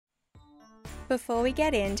Before we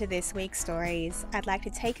get into this week's stories, I'd like to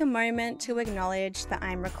take a moment to acknowledge that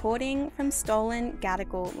I'm recording from stolen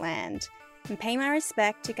Gadigal land and pay my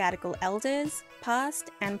respect to Gadigal elders, past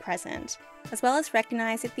and present, as well as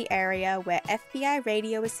recognise that the area where FBI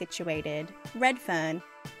Radio is situated, Redfern,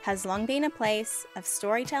 has long been a place of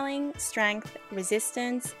storytelling, strength,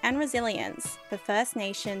 resistance and resilience for First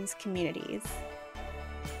Nations communities.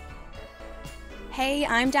 Hey,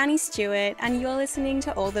 I'm Danny Stewart and you're listening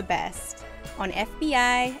to All the Best on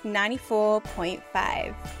FBI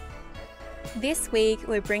 94.5. This week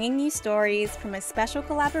we're bringing you stories from a special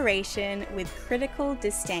collaboration with Critical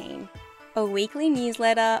Disdain, a weekly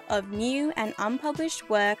newsletter of new and unpublished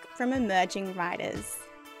work from emerging writers.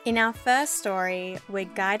 In our first story, we're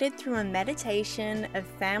guided through a meditation of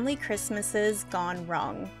family Christmases gone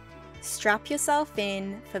wrong. Strap yourself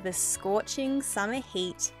in for the scorching summer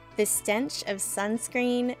heat, the stench of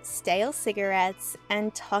sunscreen, stale cigarettes,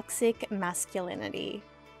 and toxic masculinity.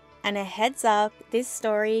 And a heads up, this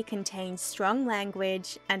story contains strong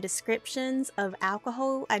language and descriptions of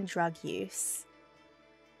alcohol and drug use.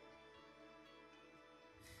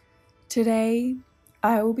 Today,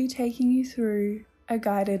 I will be taking you through a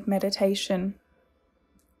guided meditation.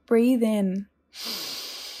 Breathe in,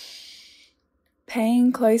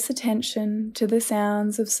 paying close attention to the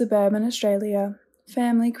sounds of suburban Australia,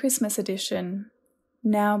 Family Christmas Edition.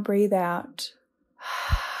 Now breathe out.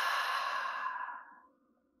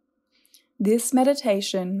 This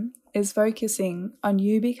meditation is focusing on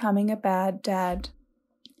you becoming a bad dad.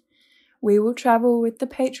 We will travel with the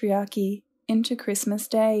patriarchy into Christmas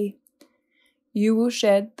Day. You will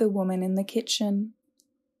shed the woman in the kitchen.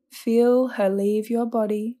 Feel her leave your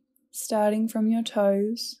body, starting from your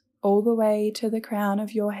toes all the way to the crown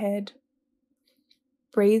of your head.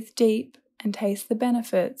 Breathe deep and taste the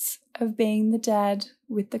benefits of being the dad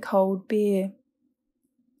with the cold beer.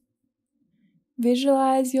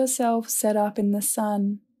 Visualize yourself set up in the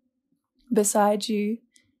sun. Beside you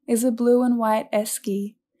is a blue and white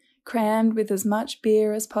esky, crammed with as much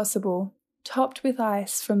beer as possible, topped with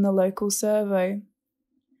ice from the local servo.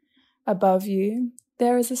 Above you,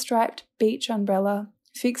 there is a striped beach umbrella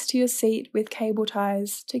fixed to your seat with cable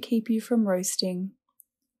ties to keep you from roasting.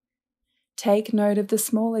 Take note of the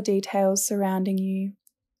smaller details surrounding you,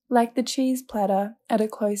 like the cheese platter at a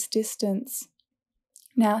close distance.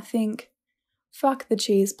 Now think, fuck the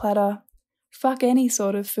cheese platter, fuck any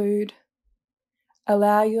sort of food.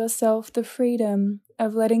 Allow yourself the freedom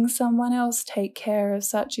of letting someone else take care of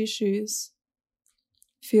such issues.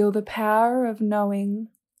 Feel the power of knowing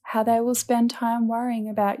how they will spend time worrying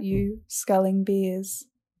about you sculling beers.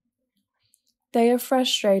 They are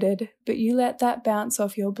frustrated, but you let that bounce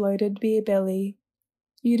off your bloated beer belly.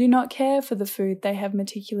 You do not care for the food they have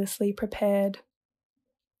meticulously prepared.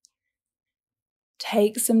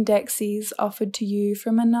 Take some Dexies offered to you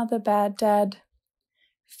from another bad dad.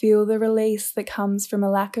 Feel the release that comes from a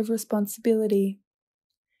lack of responsibility.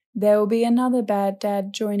 There will be another bad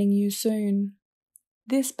dad joining you soon.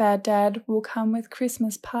 This bad dad will come with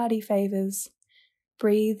Christmas party favours.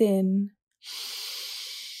 Breathe in.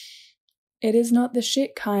 It is not the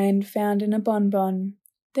shit kind found in a bonbon.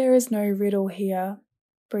 There is no riddle here.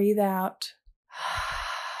 Breathe out.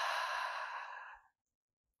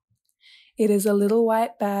 It is a little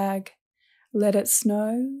white bag. Let it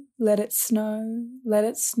snow, let it snow, let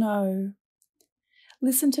it snow.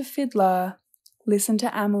 Listen to Fiddler. Listen to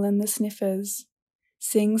Amelin the Sniffers.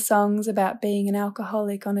 Sing songs about being an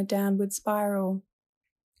alcoholic on a downward spiral.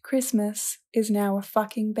 Christmas is now a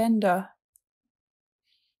fucking bender.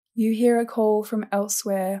 You hear a call from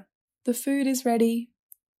elsewhere. The food is ready.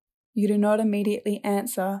 You do not immediately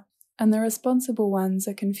answer, and the responsible ones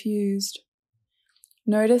are confused.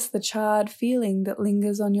 Notice the charred feeling that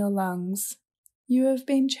lingers on your lungs. You have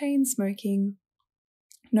been chain smoking.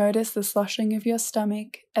 Notice the sloshing of your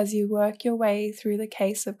stomach as you work your way through the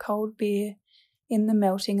case of cold beer in the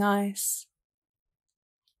melting ice.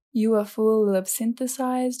 You are full of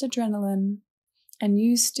synthesized adrenaline, and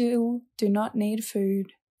you still do not need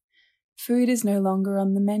food. Food is no longer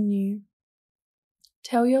on the menu.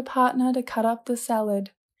 Tell your partner to cut up the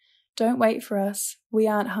salad. Don't wait for us, we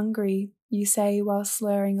aren't hungry, you say while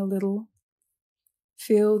slurring a little.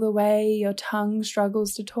 Feel the way your tongue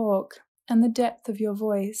struggles to talk and the depth of your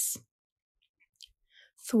voice.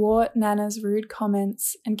 Thwart Nana's rude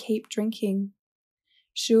comments and keep drinking.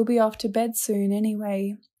 She'll be off to bed soon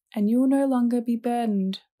anyway, and you'll no longer be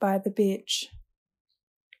burdened by the bitch.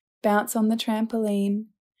 Bounce on the trampoline,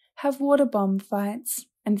 have water bomb fights,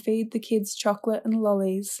 and feed the kids chocolate and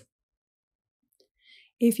lollies.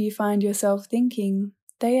 If you find yourself thinking,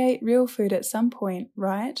 they ate real food at some point,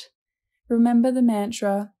 right? Remember the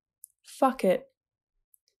mantra, Fuck it.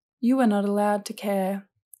 You are not allowed to care.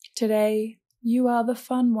 Today, you are the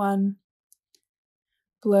fun one.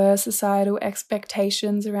 Blur societal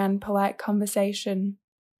expectations around polite conversation.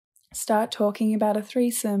 Start talking about a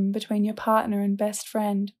threesome between your partner and best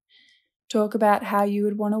friend. Talk about how you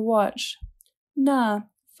would want to watch. Nah,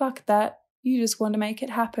 fuck that. You just want to make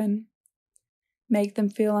it happen. Make them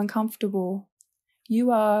feel uncomfortable.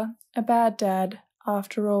 You are a bad dad,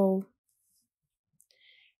 after all.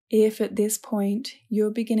 If at this point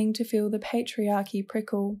you're beginning to feel the patriarchy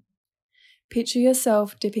prickle, picture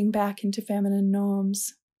yourself dipping back into feminine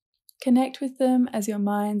norms. Connect with them as your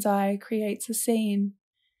mind's eye creates a scene.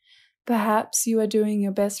 Perhaps you are doing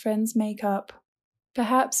your best friend's makeup.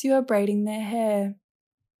 Perhaps you are braiding their hair.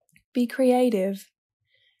 Be creative.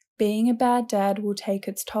 Being a bad dad will take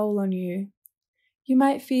its toll on you. You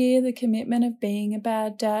might fear the commitment of being a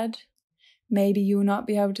bad dad. Maybe you will not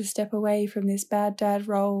be able to step away from this bad dad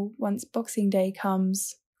role once Boxing Day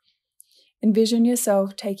comes. Envision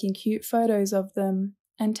yourself taking cute photos of them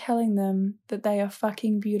and telling them that they are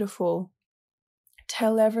fucking beautiful.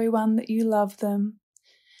 Tell everyone that you love them.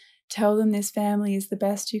 Tell them this family is the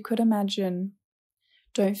best you could imagine.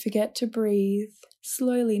 Don't forget to breathe.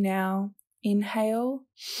 Slowly now. Inhale.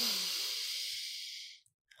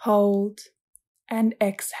 Hold. And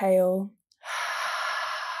exhale.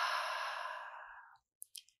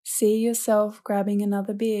 See yourself grabbing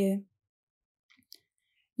another beer.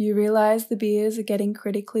 You realize the beers are getting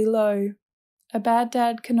critically low. A bad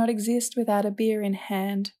dad cannot exist without a beer in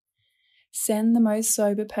hand. Send the most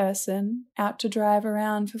sober person out to drive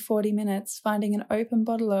around for 40 minutes finding an open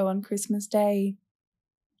bottle-o on Christmas Day.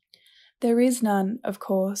 There is none, of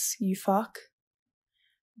course, you fuck.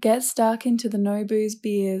 Get stuck into the no booze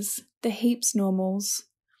beers, the heaps normals.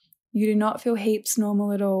 You do not feel heaps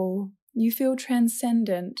normal at all. You feel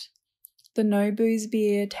transcendent. The no booze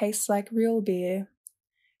beer tastes like real beer.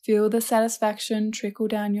 Feel the satisfaction trickle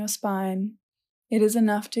down your spine. It is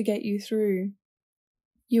enough to get you through.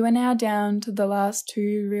 You are now down to the last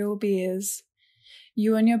 2 real beers.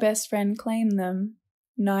 You and your best friend claim them.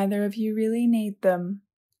 Neither of you really need them.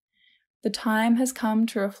 The time has come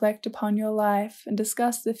to reflect upon your life and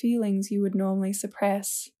discuss the feelings you would normally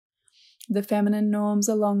suppress. The feminine norms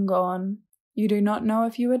are long gone. You do not know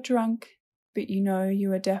if you are drunk, but you know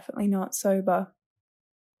you are definitely not sober.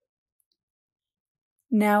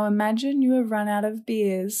 Now imagine you have run out of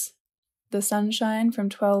beers. The sunshine from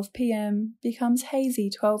 12 p.m. becomes hazy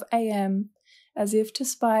 12 a.m., as if to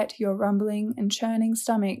spite your rumbling and churning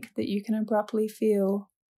stomach that you can abruptly feel.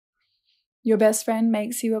 Your best friend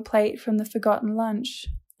makes you a plate from the forgotten lunch,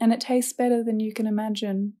 and it tastes better than you can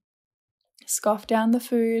imagine. Scoff down the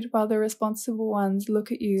food while the responsible ones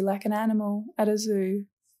look at you like an animal at a zoo.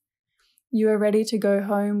 You are ready to go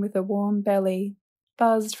home with a warm belly,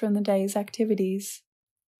 buzzed from the day's activities.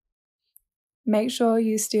 Make sure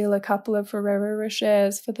you steal a couple of Ferrero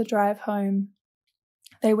Rochers for the drive home.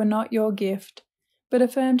 They were not your gift, but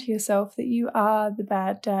affirm to yourself that you are the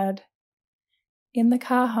bad dad. In the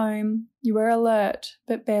car home, you are alert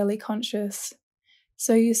but barely conscious,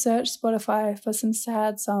 so you search Spotify for some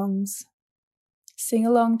sad songs. Sing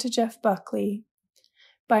along to Jeff Buckley.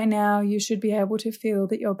 By now, you should be able to feel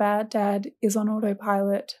that your bad dad is on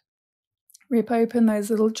autopilot. Rip open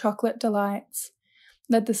those little chocolate delights.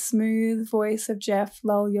 Let the smooth voice of Jeff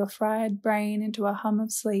lull your fried brain into a hum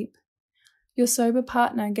of sleep. Your sober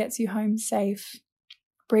partner gets you home safe.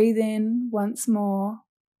 Breathe in once more,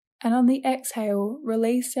 and on the exhale,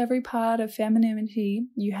 release every part of femininity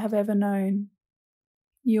you have ever known.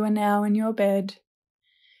 You are now in your bed.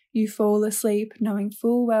 You fall asleep knowing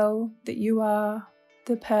full well that you are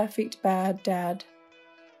the perfect bad dad.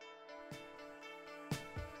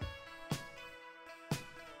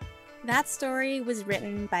 That story was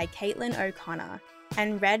written by Caitlin O'Connor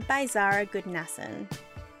and read by Zara Goodnasson.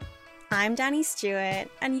 I'm Danny Stewart,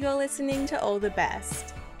 and you're listening to All the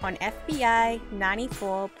Best on FBI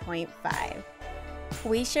 94.5.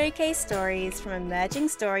 We showcase stories from emerging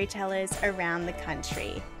storytellers around the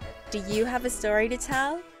country. Do you have a story to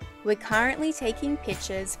tell? We're currently taking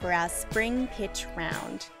pitches for our spring pitch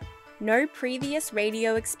round. No previous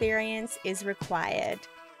radio experience is required,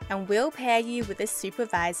 and we'll pair you with a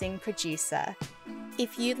supervising producer.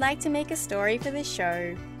 If you'd like to make a story for the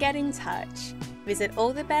show, get in touch. Visit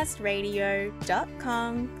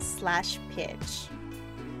allthebestradio.com/pitch.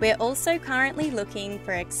 We're also currently looking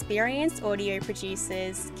for experienced audio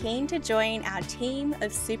producers keen to join our team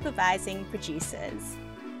of supervising producers.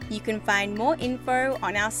 You can find more info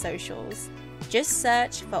on our socials. Just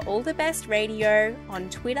search for All the Best Radio on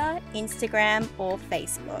Twitter, Instagram, or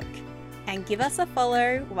Facebook, and give us a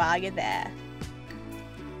follow while you're there.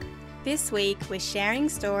 This week, we're sharing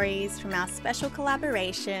stories from our special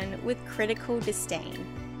collaboration with Critical Disdain.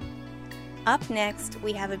 Up next,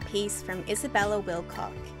 we have a piece from Isabella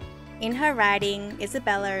Wilcock. In her writing,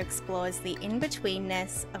 Isabella explores the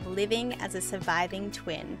in-betweenness of living as a surviving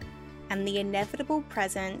twin and the inevitable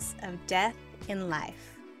presence of death in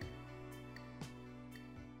life.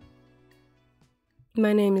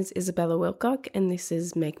 My name is Isabella Wilcock, and this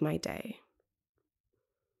is Make My Day.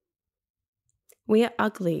 We are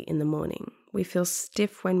ugly in the morning. We feel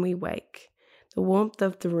stiff when we wake. The warmth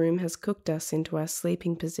of the room has cooked us into our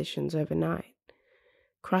sleeping positions overnight,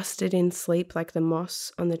 crusted in sleep like the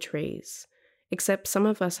moss on the trees, except some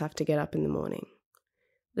of us have to get up in the morning.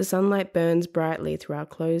 The sunlight burns brightly through our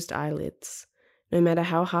closed eyelids. No matter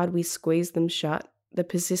how hard we squeeze them shut, the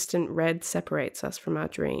persistent red separates us from our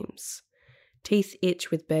dreams. Teeth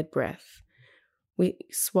itch with bed breath. We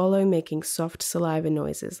swallow, making soft saliva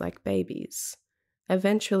noises like babies.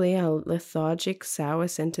 Eventually, our lethargic,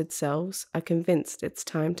 sour-scented selves are convinced it's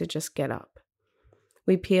time to just get up.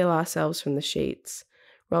 We peel ourselves from the sheets,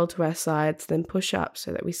 roll to our sides, then push up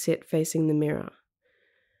so that we sit facing the mirror.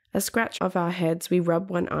 A scratch of our heads, we rub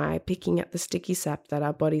one eye, picking at the sticky sap that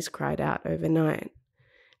our bodies cried out overnight.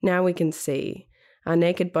 Now we can see. Our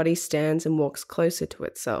naked body stands and walks closer to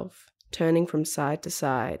itself, turning from side to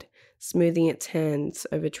side, smoothing its hands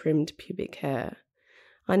over trimmed pubic hair.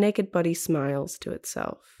 Our naked body smiles to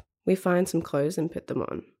itself. We find some clothes and put them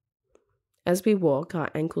on. As we walk, our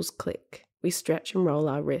ankles click. We stretch and roll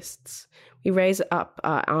our wrists. We raise up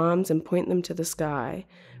our arms and point them to the sky,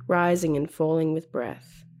 rising and falling with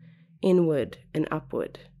breath. Inward and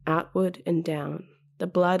upward, outward and down. The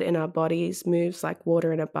blood in our bodies moves like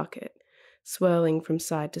water in a bucket, swirling from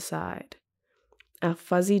side to side. Our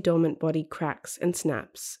fuzzy, dormant body cracks and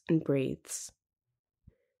snaps and breathes.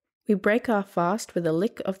 We break our fast with a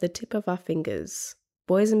lick of the tip of our fingers.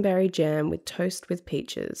 Boysenberry jam with toast with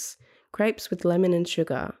peaches, crepes with lemon and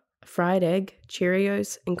sugar, a fried egg,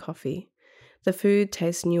 Cheerios and coffee. The food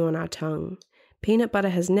tastes new on our tongue. Peanut butter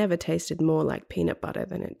has never tasted more like peanut butter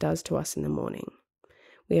than it does to us in the morning.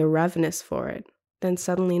 We are ravenous for it, then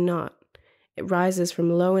suddenly not. It rises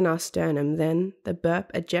from low in our sternum, then the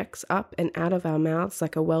burp ejects up and out of our mouths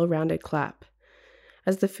like a well-rounded clap.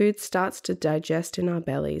 As the food starts to digest in our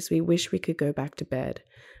bellies, we wish we could go back to bed,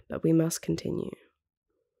 but we must continue.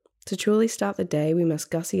 To truly start the day, we must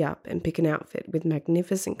gussy up and pick an outfit with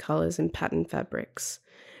magnificent colours and patterned fabrics.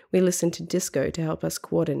 We listen to disco to help us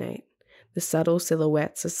coordinate. The subtle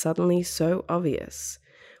silhouettes are suddenly so obvious.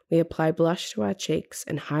 We apply blush to our cheeks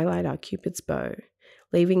and highlight our Cupid's bow,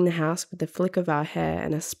 leaving the house with the flick of our hair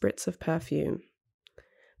and a spritz of perfume.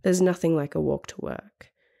 There's nothing like a walk to work.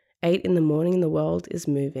 8 in the morning, the world is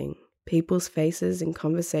moving. People's faces in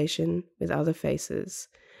conversation with other faces.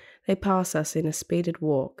 They pass us in a speeded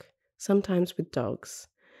walk, sometimes with dogs.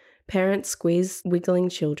 Parents squeeze wiggling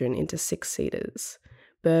children into 6-seaters.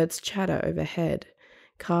 Birds chatter overhead.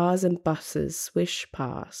 Cars and buses swish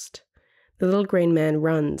past. The little green man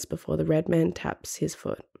runs before the red man taps his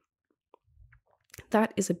foot.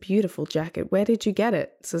 "That is a beautiful jacket. Where did you get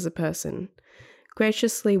it?" says a person.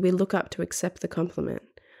 Graciously, we look up to accept the compliment,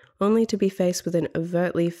 only to be faced with an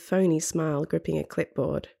overtly phony smile gripping a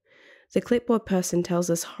clipboard. The clipboard person tells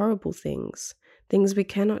us horrible things, things we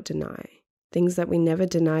cannot deny, things that we never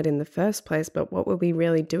denied in the first place, but what were we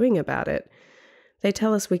really doing about it? They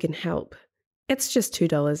tell us we can help. It's just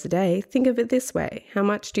 $2 a day. Think of it this way. How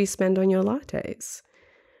much do you spend on your lattes?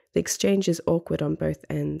 The exchange is awkward on both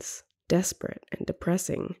ends, desperate and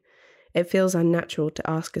depressing. It feels unnatural to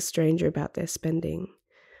ask a stranger about their spending.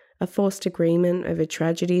 A forced agreement over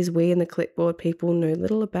tragedies we and the clipboard people know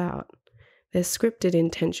little about. Their scripted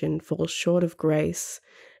intention falls short of grace,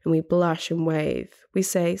 and we blush and wave. We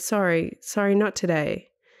say, sorry, not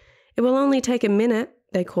today. "It will only take a minute,"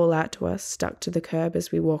 they call out to us, stuck to the curb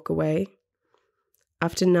as we walk away.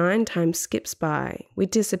 After 9, time skips by. We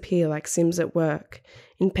disappear like Sims at work.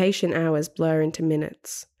 Impatient hours blur into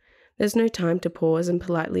minutes. There's no time to pause and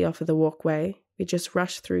politely offer the walkway. We just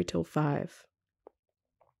rush through till 5.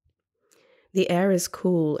 The air is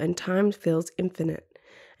cool and time feels infinite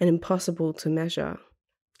and impossible to measure.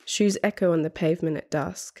 Shoes echo on the pavement at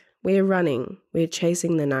dusk. We are running. We are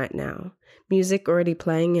chasing the night now. Music already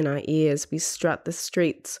playing in our ears, we strut the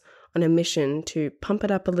streets on a mission to pump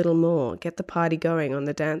it up a little more, get the party going on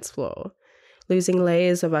the dance floor. Losing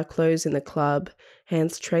layers of our clothes in the club,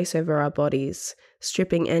 hands trace over our bodies,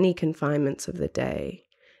 stripping any confinements of the day.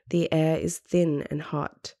 The air is thin and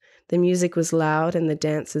hot. The music was loud and the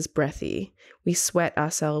dancers breathy. We sweat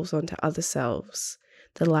ourselves onto other selves.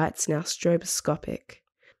 The lights now stroboscopic.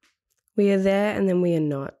 We are there and then we are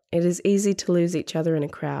not. It is easy to lose each other in a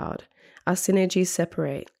crowd. Our synergies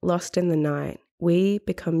separate, lost in the night. We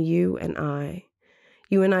become you and I.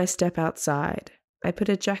 You and I step outside. I put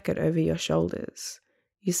a jacket over your shoulders.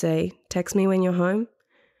 You say, text me when you're home.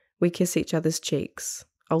 We kiss each other's cheeks,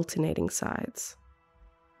 alternating sides.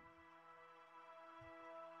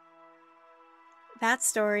 That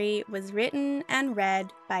story was written and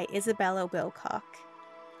read by Isabella Wilcock.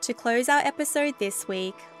 To close our episode this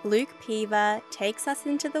week, Luke Peaver takes us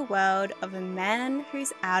into the world of a man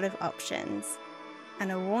who's out of options.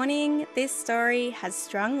 And a warning, this story has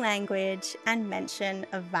strong language and mention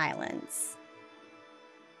of violence.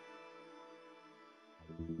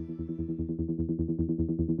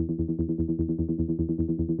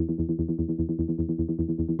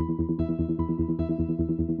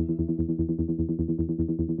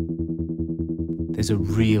 There's a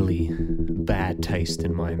really bad taste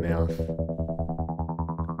in my mouth.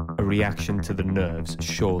 A reaction to the nerves,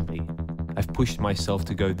 surely. I've pushed myself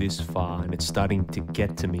to go this far, and it's starting to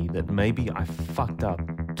get to me that maybe I fucked up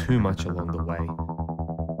too much along the way.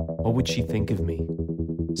 What would she think of me?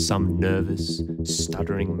 Some nervous,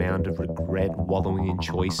 stuttering mound of regret wallowing in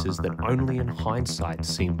choices that only in hindsight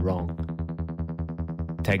seem wrong.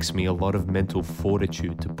 It takes me a lot of mental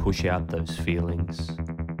fortitude to push out those feelings,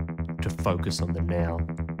 to focus on the now.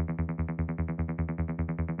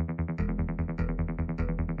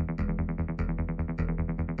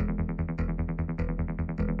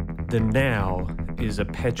 The now is a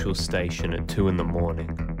petrol station at 2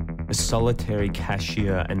 a.m, a solitary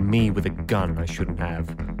cashier and me with a gun I shouldn't have.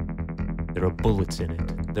 There are bullets in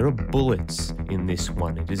it. There are bullets in this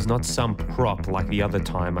one. It is not some prop like the other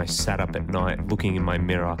time I sat up at night looking in my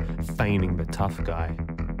mirror, feigning the tough guy.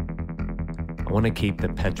 I want to keep the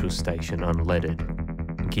petrol station unleaded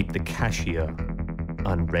and keep the cashier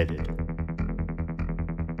unredded.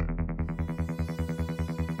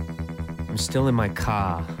 I'm still in my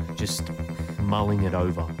car, just mulling it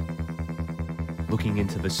over, looking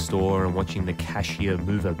into the store and watching the cashier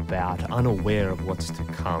move about, unaware of what's to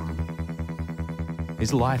come.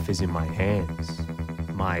 His life is in my hands,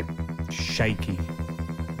 my shaky,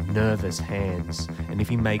 nervous hands, and if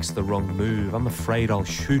he makes the wrong move, I'm afraid I'll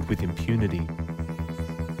shoot with impunity.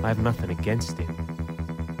 I have nothing against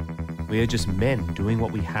him. We are just men doing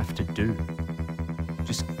what we have to do,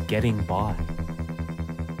 just getting by.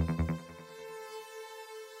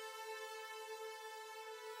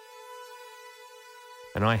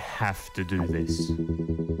 And I have to do this.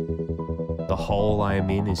 The hole I am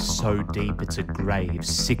in is so deep it's a grave,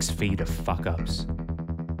 6 feet of fuck-ups.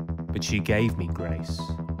 But she gave me grace.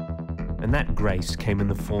 And that grace came in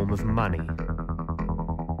the form of money.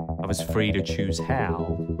 I was free to choose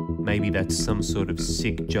how. Maybe that's some sort of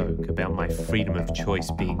sick joke about my freedom of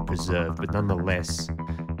choice being preserved, but nonetheless,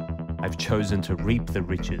 I've chosen to reap the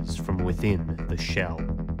riches from within the shell.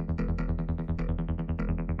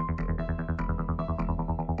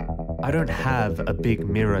 I don't have a big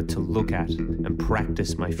mirror to look at and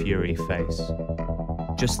practice my fury face.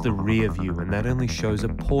 Just the rear view, and that only shows a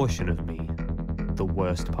portion of me, the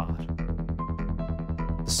worst part.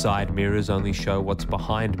 The side mirrors only show what's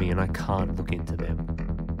behind me and I can't look into them.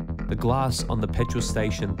 The glass on the petrol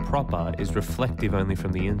station proper is reflective only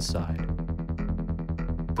from the inside.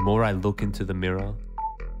 The more I look into the mirror,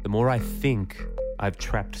 the more I think I've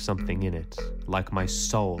trapped something in it, like my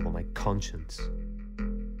soul or my conscience.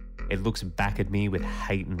 It looks back at me with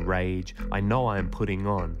hate and rage I know I am putting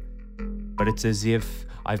on, but it's as if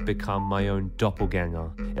I've become my own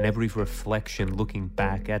doppelganger, and every reflection looking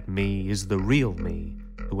back at me is the real me,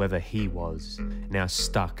 whoever he was, now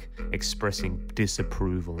stuck expressing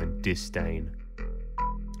disapproval and disdain.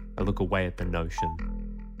 I look away at the notion,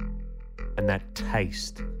 and that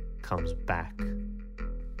taste comes back.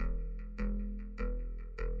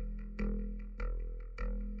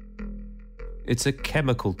 It's a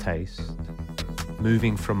chemical taste,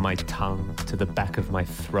 moving from my tongue to the back of my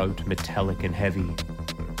throat, metallic and heavy.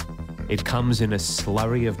 It comes in a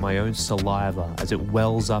slurry of my own saliva as it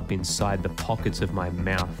wells up inside the pockets of my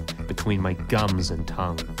mouth, between my gums and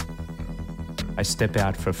tongue. I step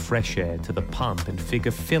out for fresh air to the pump and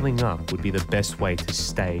figure filling up would be the best way to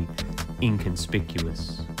stay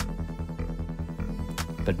inconspicuous.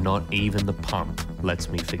 But not even the pump lets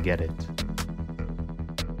me forget it.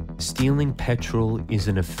 Stealing petrol is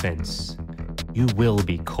an offence. You will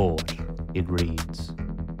be caught, it reads.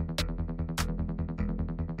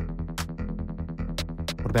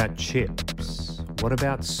 What about chips? What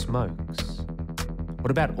about smokes?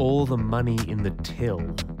 What about all the money in the till?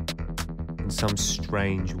 In some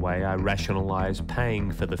strange way, I rationalise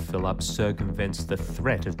paying for the fill-up circumvents the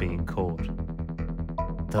threat of being caught.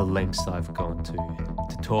 The lengths I've gone to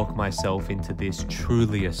talk myself into this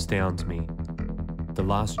truly astounds me. The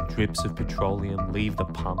last drips of petroleum leave the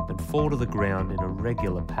pump and fall to the ground in a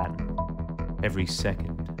regular pattern, every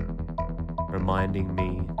second, reminding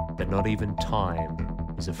me that not even time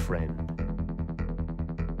is a friend.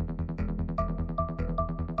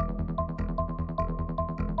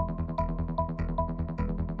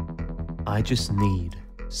 I just need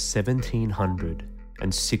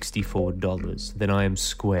 $1,764, then I am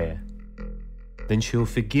square. Then she'll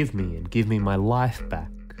forgive me and give me my life back.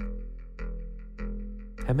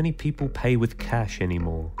 How many people pay with cash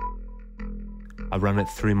anymore? I run it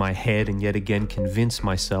through my head and yet again convince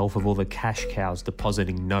myself of all the cash cows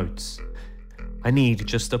depositing notes. I need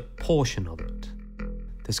just a portion of it.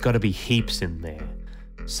 There's got to be heaps in there.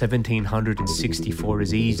 1,764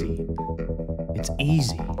 is easy. It's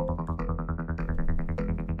easy.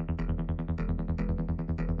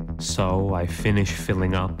 So I finish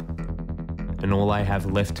filling up, and all I have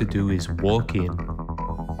left to do is walk in,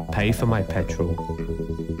 pay for my petrol,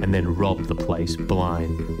 and then rob the place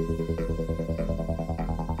blind.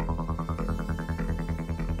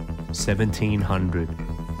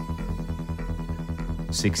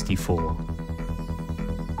 1,764.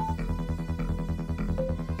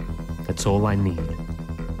 That's all I need.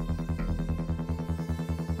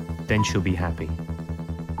 Then she'll be happy,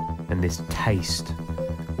 and this taste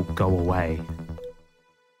will go away.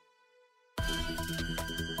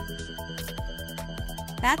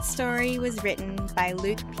 That story was written by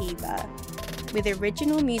Luke Peever, with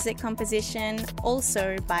original music composition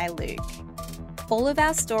also by Luke. All of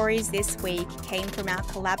our stories this week came from our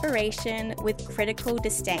collaboration with Critical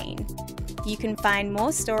Disdain. You can find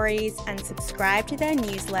more stories and subscribe to their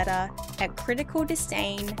newsletter at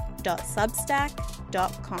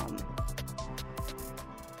criticaldisdain.substack.com.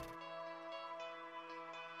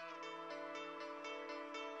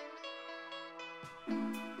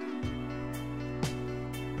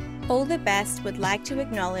 All the Best would like to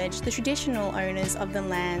acknowledge the traditional owners of the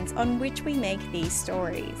lands on which we make these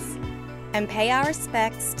stories, and pay our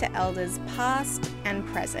respects to elders past and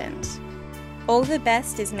present. All the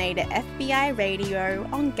Best is made at FBI Radio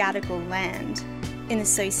on Gadigal land, in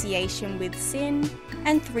association with SYN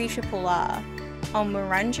and 3RRR on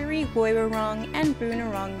Wurundjeri Woiwurrung and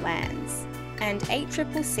Boonwurrung lands, and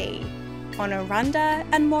 8CCC on Arunda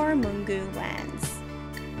and Mooramungu lands.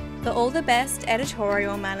 The All the Best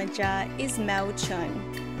editorial manager is Mel Chun.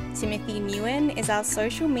 Timothy Nguyen is our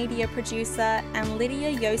social media producer, and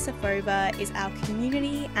Lydia Yosifova is our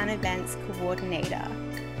community and events coordinator.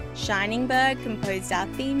 Shiningberg composed our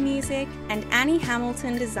theme music, and Annie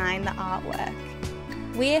Hamilton designed the artwork.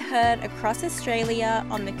 We're heard across Australia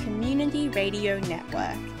on the Community Radio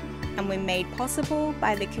Network, and we're made possible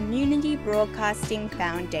by the Community Broadcasting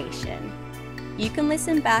Foundation. You can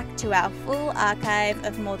listen back to our full archive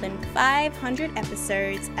of more than 500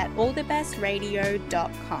 episodes at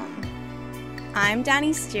allthebestradio.com. I'm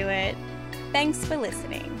Danny Stewart. Thanks for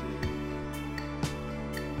listening.